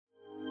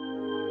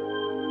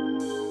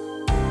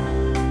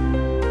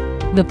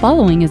The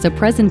following is a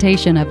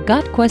presentation of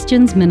Got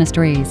Questions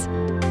Ministries.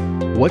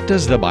 What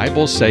does the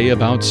Bible say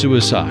about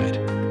suicide?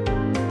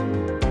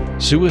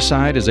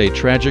 Suicide is a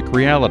tragic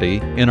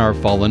reality in our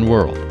fallen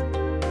world.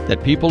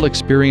 That people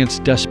experience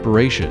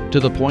desperation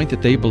to the point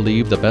that they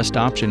believe the best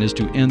option is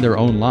to end their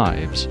own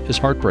lives is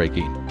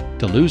heartbreaking.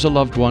 To lose a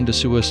loved one to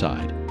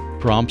suicide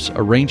prompts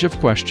a range of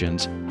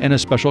questions and a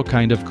special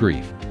kind of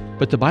grief.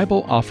 But the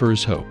Bible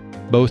offers hope,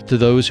 both to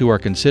those who are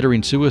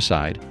considering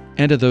suicide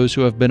and to those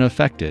who have been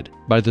affected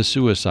by the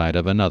suicide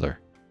of another.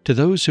 To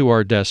those who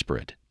are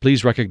desperate,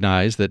 please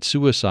recognize that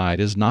suicide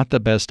is not the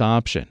best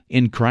option.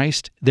 In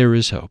Christ, there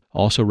is hope.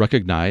 Also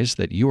recognize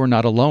that you are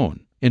not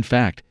alone. In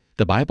fact,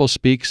 the Bible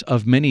speaks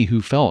of many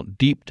who felt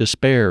deep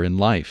despair in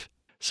life.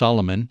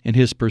 Solomon, in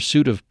his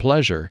pursuit of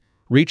pleasure,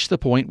 reached the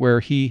point where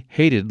he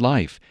hated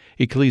life.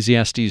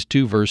 Ecclesiastes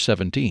 2 verse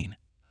 17.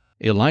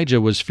 Elijah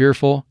was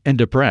fearful and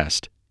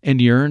depressed and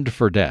yearned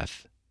for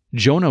death.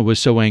 Jonah was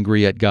so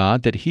angry at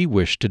God that he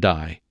wished to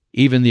die.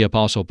 Even the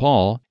Apostle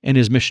Paul and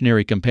his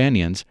missionary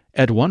companions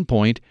at one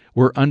point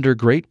were under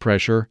great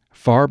pressure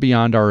far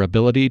beyond our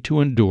ability to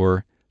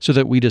endure, so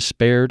that we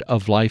despaired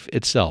of life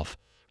itself.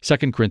 2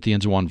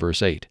 Corinthians 1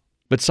 verse 8.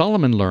 But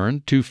Solomon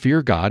learned to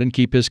fear God and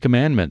keep His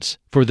commandments,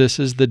 for this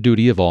is the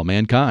duty of all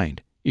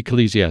mankind.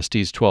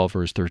 Ecclesiastes 12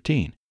 verse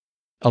 13.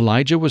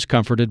 Elijah was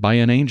comforted by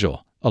an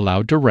angel,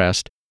 allowed to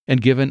rest,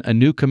 and given a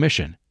new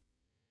commission.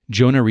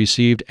 Jonah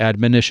received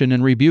admonition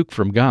and rebuke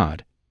from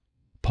God.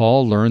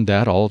 Paul learned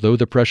that although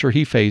the pressure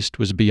he faced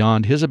was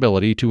beyond his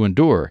ability to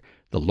endure,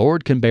 the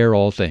Lord can bear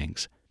all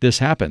things. This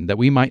happened that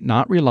we might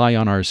not rely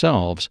on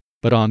ourselves,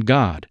 but on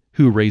God,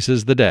 who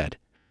raises the dead.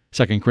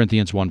 2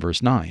 Corinthians 1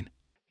 verse 9.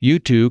 You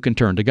too can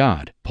turn to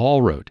God.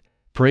 Paul wrote,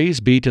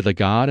 "Praise be to the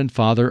God and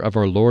Father of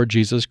our Lord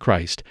Jesus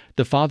Christ,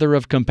 the Father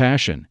of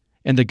compassion,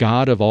 and the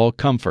God of all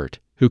comfort,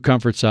 who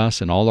comforts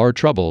us in all our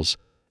troubles,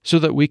 so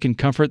that we can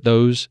comfort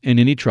those in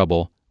any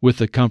trouble with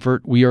the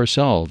comfort we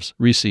ourselves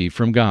receive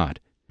from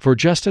God. For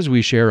just as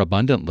we share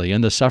abundantly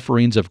in the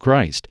sufferings of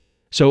Christ,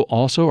 so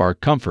also our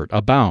comfort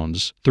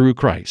abounds through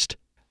Christ."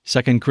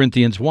 2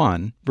 Corinthians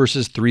 1,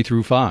 verses 3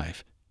 through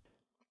 5.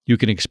 You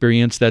can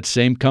experience that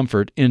same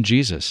comfort in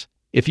Jesus.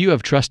 If you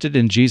have trusted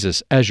in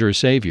Jesus as your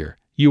Savior,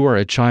 you are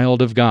a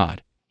child of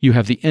God. You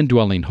have the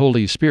indwelling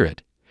Holy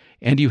Spirit,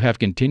 and you have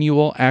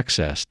continual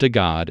access to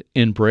God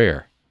in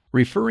prayer.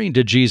 Referring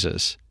to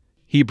Jesus,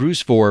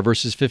 Hebrews 4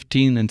 verses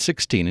 15 and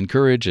 16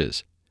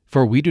 encourages,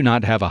 "For we do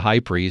not have a high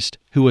priest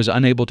who is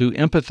unable to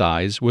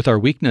empathize with our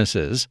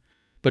weaknesses,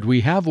 but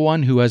we have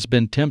one who has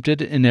been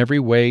tempted in every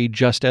way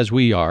just as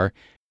we are,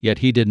 yet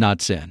he did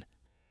not sin.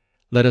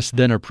 Let us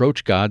then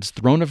approach God's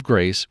throne of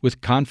grace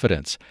with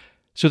confidence,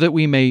 so that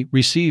we may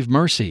receive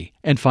mercy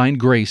and find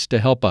grace to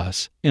help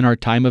us in our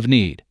time of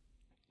need."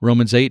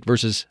 Romans 8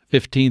 verses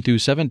 15 through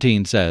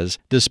 17 says,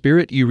 "The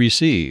Spirit you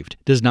received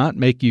does not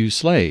make you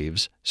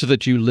slaves, so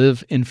that you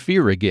live in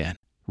fear again.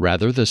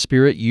 Rather, the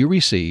Spirit you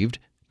received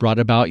brought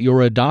about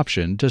your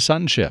adoption to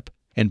sonship,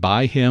 and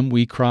by Him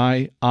we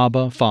cry,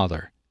 Abba,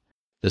 Father."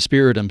 The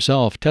Spirit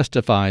Himself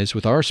testifies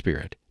with our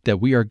spirit that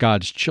we are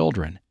God's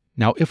children.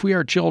 Now, if we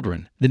are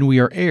children, then we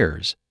are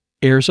heirs,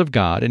 heirs of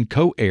God and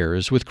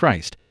co-heirs with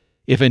Christ,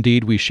 if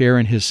indeed we share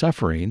in His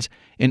sufferings,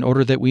 in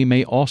order that we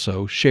may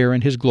also share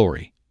in His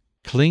glory.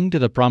 Cling to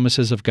the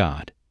promises of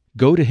God.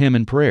 Go to Him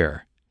in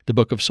prayer. The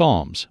book of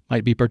Psalms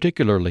might be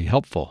particularly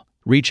helpful.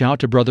 Reach out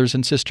to brothers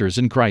and sisters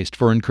in Christ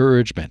for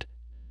encouragement.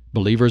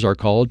 Believers are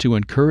called to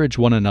encourage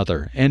one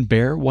another and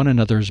bear one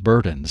another's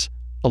burdens.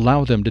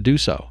 Allow them to do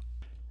so.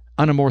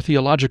 On a more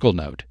theological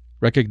note,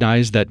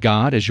 recognize that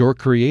God, as your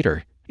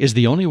Creator, is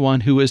the only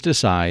one who is to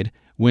decide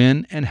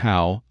when and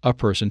how a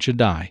person should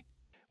die.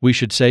 We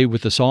should say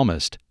with the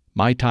psalmist,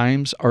 "My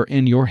times are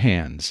in your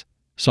hands."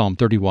 Psalm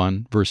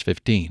 31, verse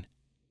 15.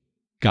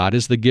 God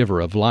is the giver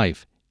of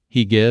life.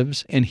 He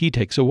gives and He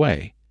takes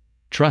away.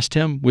 Trust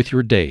Him with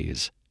your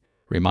days.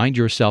 Remind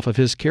yourself of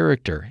His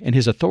character and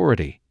His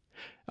authority.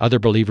 Other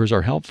believers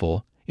are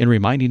helpful in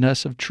reminding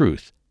us of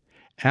truth.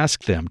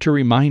 Ask them to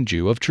remind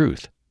you of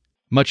truth.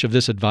 Much of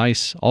this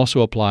advice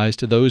also applies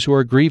to those who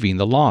are grieving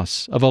the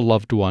loss of a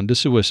loved one to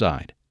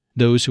suicide.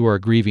 Those who are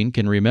grieving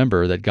can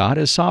remember that God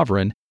is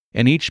sovereign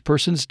and each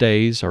person's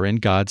days are in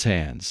God's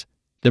hands.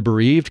 The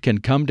bereaved can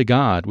come to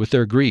God with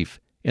their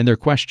grief and their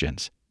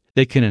questions.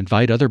 They can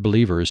invite other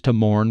believers to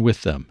mourn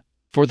with them.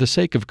 For the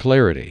sake of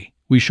clarity,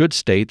 we should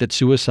state that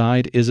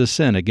suicide is a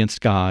sin against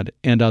God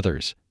and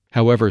others.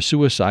 However,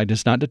 suicide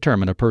does not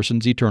determine a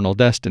person's eternal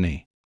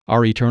destiny.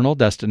 Our eternal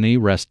destiny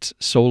rests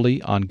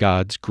solely on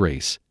God's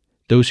grace.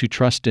 Those who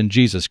trust in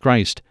Jesus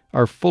Christ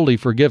are fully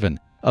forgiven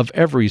of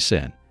every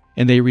sin,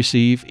 and they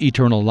receive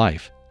eternal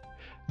life.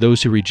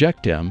 Those who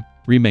reject Him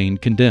remain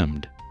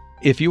condemned.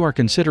 If you are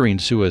considering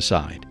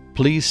suicide,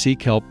 please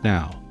seek help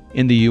now.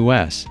 In the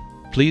U.S.,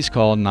 please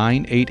call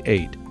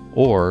 988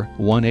 or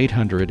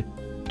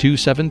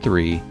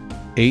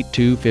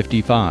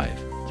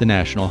 1-800-273-8255, the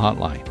national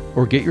hotline,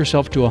 or get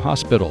yourself to a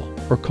hospital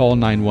or call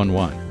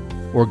 911,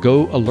 or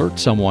go alert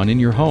someone in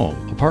your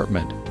home,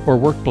 apartment, or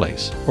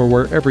workplace, or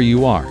wherever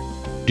you are.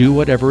 Do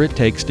whatever it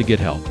takes to get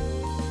help.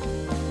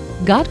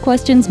 Got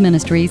Questions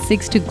Ministry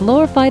seeks to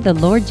glorify the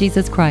Lord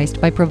Jesus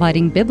Christ by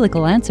providing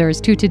biblical answers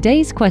to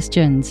today's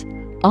questions.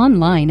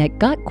 Online at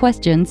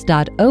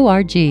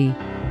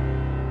gotquestions.org.